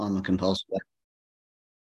I'm a compulsive.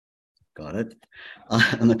 Got it.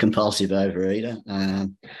 I'm a compulsive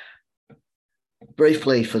overeater.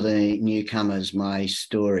 Briefly, for the newcomers, my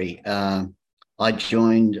story. I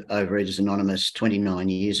joined Overeaters Anonymous 29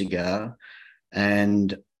 years ago,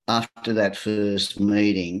 and after that first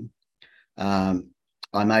meeting, I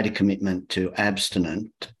made a commitment to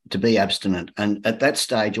be abstinent. And at that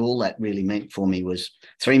stage, all that really meant for me was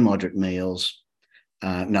 3 moderate meals,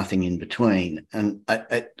 nothing in between. And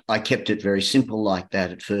I kept it very simple like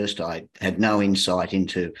that at first. I had no insight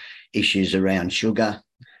into issues around sugar.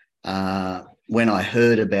 When I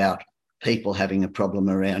heard about people having a problem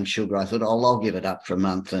around sugar, I thought, oh, I'll give it up for a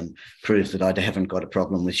month and prove that I haven't got a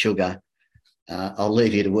problem with sugar. I'll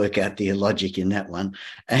leave you to work out the logic in that one.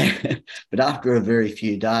 But after a very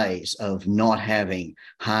few days of not having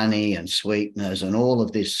honey and sweeteners and all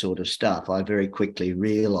of this sort of stuff, I very quickly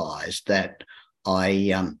realised that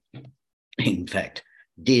I, in fact,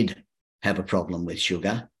 did have a problem with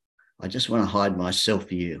sugar. I just want to hide my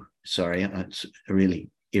self-view. Sorry, it's really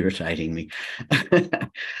irritating me.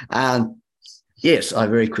 Yes, I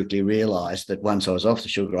very quickly realised that once I was off the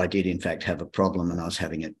sugar, I did, in fact, have a problem, and I was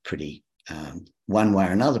having it pretty one way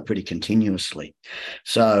or another, pretty continuously.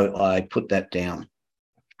 So I put that down.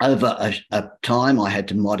 Over a time, I had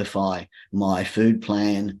to modify my food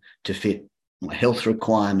plan to fit my health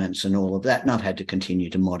requirements and all of that, and I've had to continue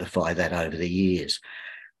to modify that over the years.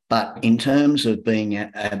 But in terms of being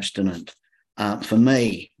abstinent, for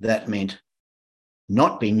me, that meant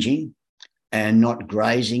not binging and not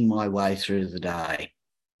grazing my way through the day.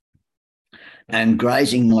 And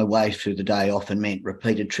grazing my way through the day often meant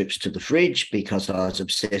repeated trips to the fridge because I was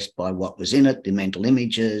obsessed by what was in it, the mental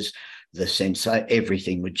images, the sense,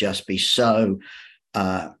 everything would just be so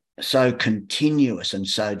continuous and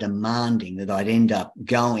so demanding that I'd end up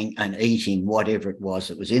going and eating whatever it was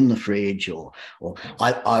that was in the fridge, or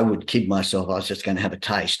I would kid myself I was just going to have a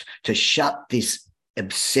taste to shut this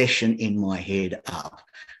obsession in my head up.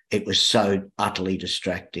 It was so utterly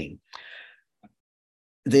distracting.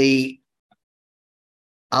 The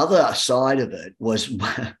other side of it was,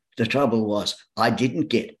 the trouble was, I didn't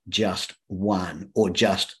get just one or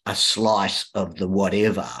just a slice of the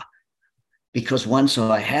whatever, because once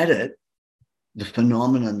I had it, the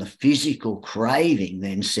phenomenon, the physical craving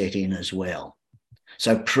then set in as well.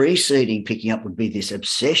 So preceding picking up would be this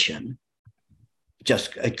obsession.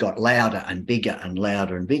 Just it got louder and bigger and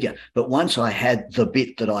louder and bigger. But once I had the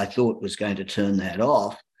bit that I thought was going to turn that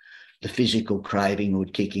off, the physical craving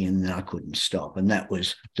would kick in and I couldn't stop. And that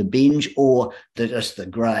was the binge, or just the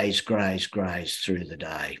graze through the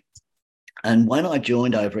day. And when I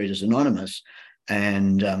joined Overeaters Anonymous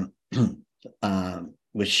and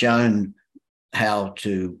was shown how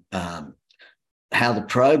the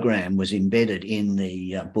program was embedded in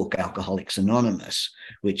the book Alcoholics Anonymous,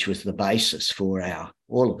 which was the basis for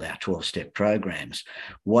all of our 12-step programs,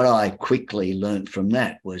 what I quickly learned from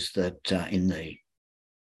that was that in the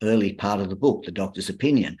early part of the book, The Doctor's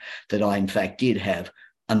Opinion, that I in fact did have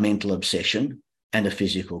a mental obsession and a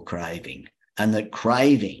physical craving, and that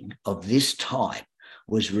craving of this type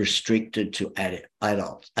was restricted to addicts.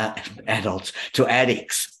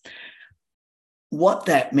 What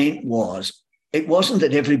that meant was, it wasn't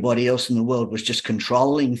that everybody else in the world was just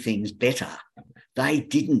controlling things better. They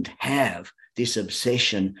didn't have this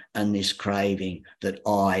obsession and this craving that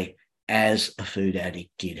I, as a food addict,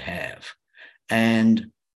 did have. And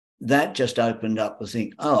that just opened up the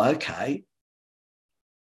thing, oh, okay,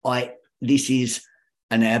 this is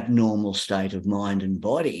an abnormal state of mind and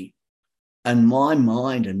body, and my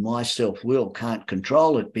mind and my self-will can't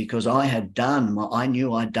control it, because I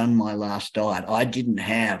knew I'd done my last diet. I didn't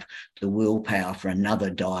have the willpower for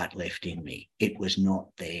another diet left in me. It was not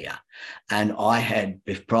there. And I had,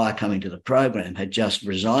 prior coming to the program, had just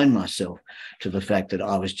resigned myself to the fact that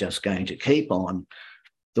I was just going to keep on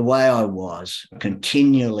the way I was,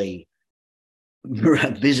 continually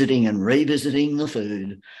visiting and revisiting the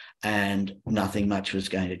food, and nothing much was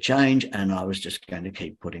going to change, and I was just going to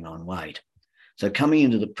keep putting on weight. So coming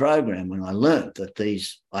into the program, when I learnt that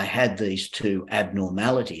I had these two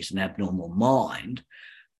abnormalities, an abnormal mind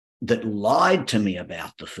that lied to me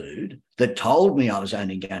about the food, that told me I was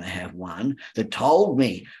only going to have one, that told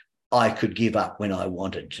me I could give up when I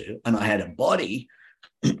wanted to, and I had a body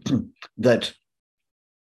that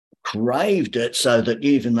craved it, so that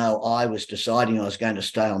even though I was deciding I was going to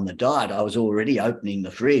stay on the diet, I was already opening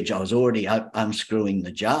the fridge, I was already unscrewing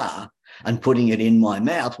the jar and putting it in my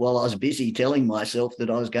mouth while I was busy telling myself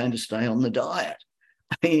that I was going to stay on the diet.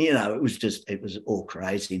 I mean, it was all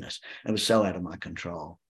craziness. It was so out of my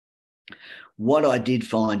control. What I did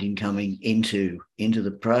find in coming into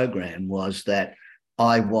the program was that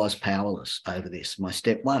I was powerless over this. My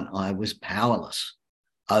step one, I was powerless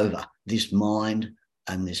over this mind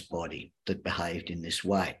and this body that behaved in this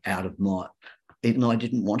way out of my, even though I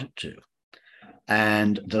didn't want it to,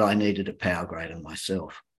 and that I needed a power greater than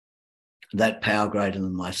myself. That power greater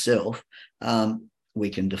than myself, we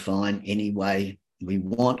can define any way we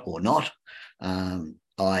want or not.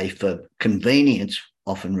 I, for convenience,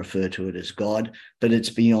 often refer to it as God, but it's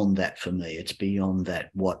beyond that for me. It's beyond that,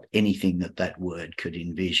 what anything that word could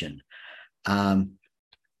envision.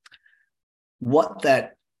 What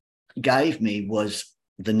that gave me was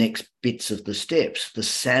the next bits of the steps, the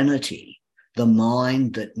sanity, the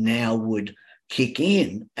mind that now would kick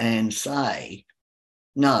in and say,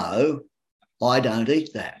 no, I don't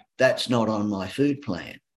eat that. That's not on my food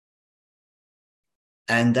plan.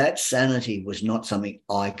 And that sanity was not something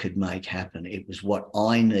I could make happen. It was what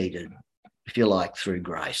I needed, if you like, through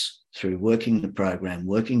grace, through working the program,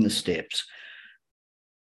 working the steps,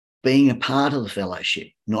 being a part of the fellowship,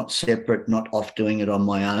 not separate, not off doing it on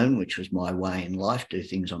my own, which was my way in life, do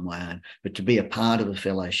things on my own, but to be a part of the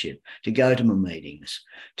fellowship, to go to my meetings,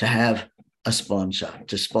 to have a sponsor,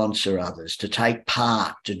 to sponsor others, to take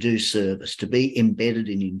part, to do service, to be embedded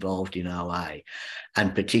and involved in OA,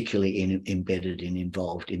 and particularly embedded and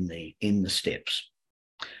involved in the steps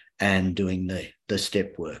and doing the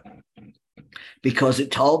step work. Because it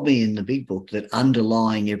told me in the big book that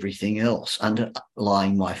underlying everything else,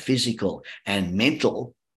 underlying my physical and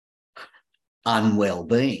mental unwell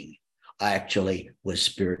being, I actually was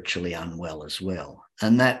spiritually unwell as well.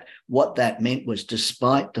 And that what that meant was,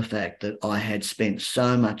 despite the fact that I had spent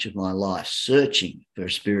so much of my life searching for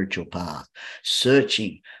a spiritual path,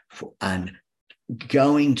 searching for and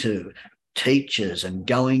going to teachers and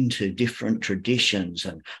going to different traditions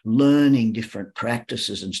and learning different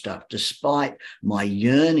practices and stuff, despite my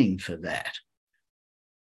yearning for that,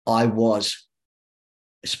 I was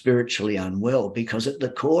spiritually unwell, because at the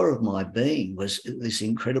core of my being was this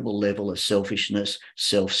incredible level of selfishness,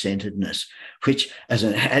 self-centeredness, which as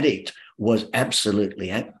an addict was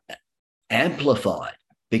absolutely amplified,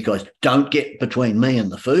 because don't get between me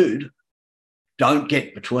and the food. Don't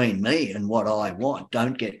get between me and what I want.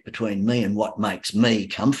 Don't get between me and what makes me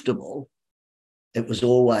comfortable. It was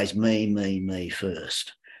always me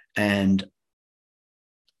first. And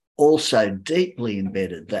also deeply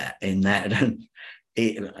embedded that in that,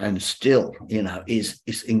 and still, is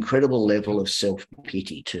this incredible level of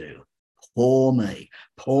self-pity too. Poor me,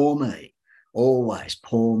 always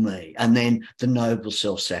poor me. And then the noble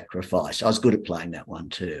self-sacrifice. I was good at playing that one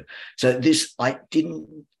too. So I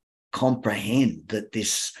didn't comprehend that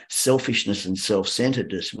this selfishness and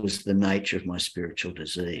self-centeredness was the nature of my spiritual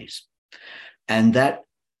disease. And that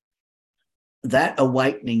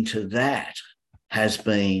awakening to that has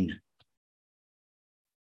been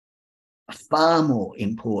far more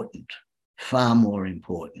important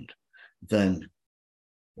than,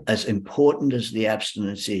 as important as the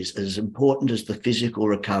abstinence is, as important as the physical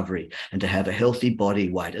recovery and to have a healthy body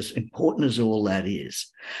weight, as important as all that is,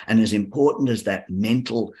 and as important as that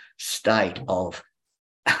mental state of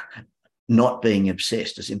not being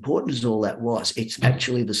obsessed, as important as all that was, it's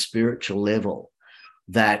actually the spiritual level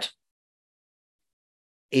that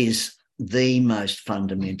is the most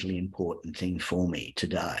fundamentally important thing for me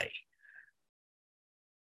today.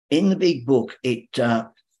 In the big book,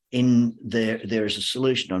 there is a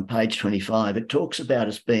solution on page 25. It talks about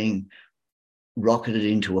us being rocketed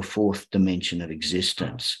into a fourth dimension of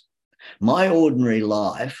existence. My ordinary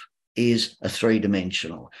life is a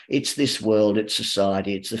three-dimensional. It's this world, it's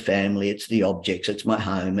society, it's the family, it's the objects, it's my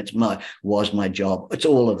home, was my job. It's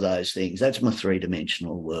all of those things. That's my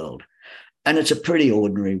three-dimensional world. And it's a pretty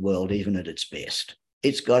ordinary world, even at its best.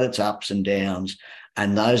 It's got its ups and downs,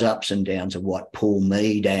 and those ups and downs are what pull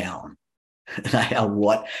me down. They are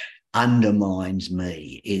what undermines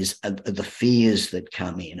me, is the fears that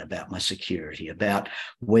come in about my security, about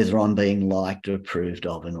whether I'm being liked or approved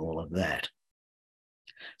of, and all of that.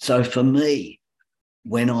 So for me,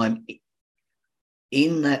 when I'm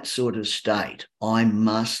in that sort of state, I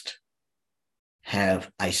must have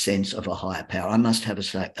a sense of a higher power. I must have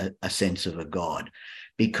a sense of a God,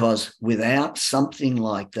 because without something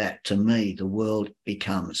like that, to me, the world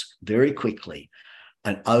becomes very quickly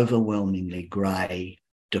an overwhelmingly grey,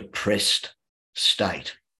 depressed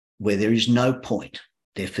state where there is no point.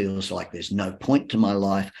 There feels like there's no point to my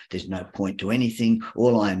life. There's no point to anything.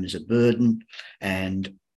 All I am is a burden,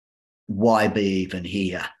 and why be even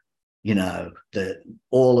here?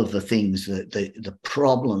 All of the things, the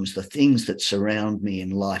problems, the things that surround me in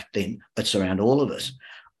life, then that surround all of us,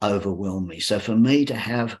 overwhelm me. So for me to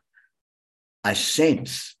have a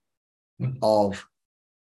sense of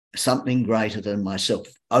something greater than myself,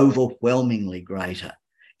 overwhelmingly greater,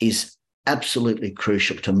 is absolutely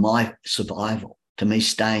crucial to my survival, to me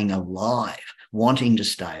staying alive, wanting to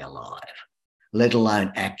stay alive, let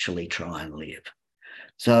alone actually try and live.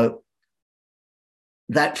 So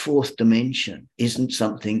that fourth dimension isn't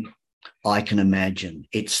something I can imagine.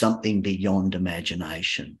 It's something beyond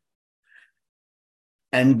imagination.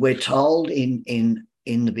 And we're told in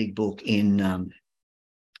the big book, in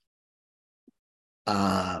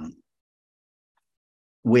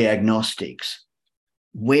We Agnostics,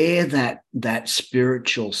 where that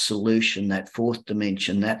spiritual solution, that fourth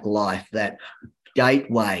dimension, that life, that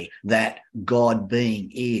gateway, that God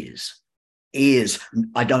being is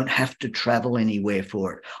I don't have to travel anywhere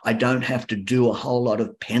for it. I don't have to do a whole lot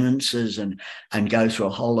of penances and go through a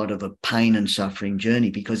whole lot of a pain and suffering journey,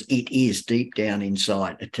 because it is deep down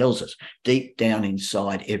inside. It tells us deep down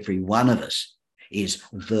inside every one of us is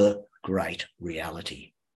the great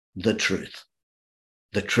reality, the truth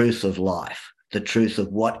of life, the truth of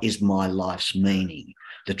what is my life's meaning,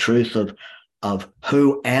 the truth of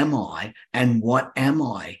who am I and what am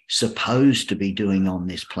I supposed to be doing on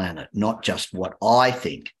this planet, not just what I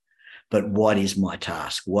think, but what is my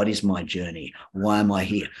task? What is my journey? Why am I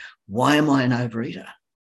here? Why am I an overeater?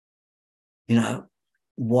 You know,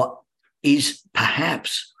 what is,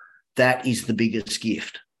 perhaps that is the biggest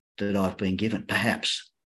gift that I've been given, perhaps.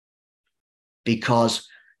 Because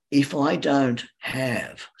if I don't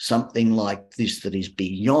have something like this that is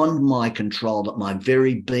beyond my control, that my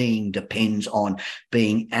very being depends on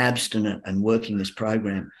being abstinent and working this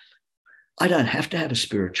program, I don't have to have a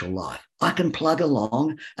spiritual life. I can plug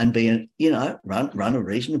along and be, run a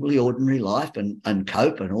reasonably ordinary life and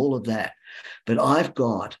cope and all of that. But I've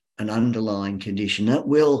got an underlying condition that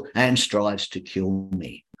will and strives to kill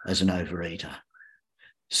me as an overeater.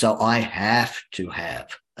 So I have to have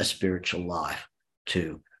a spiritual life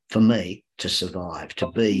for me to survive,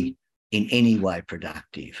 to be in any way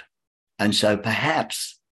productive. And so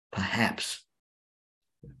perhaps,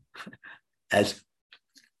 as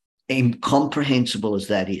incomprehensible as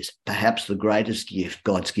that is, perhaps the greatest gift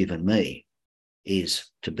God's given me is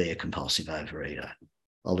to be a compulsive overeater.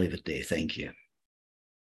 I'll leave it there. Thank you.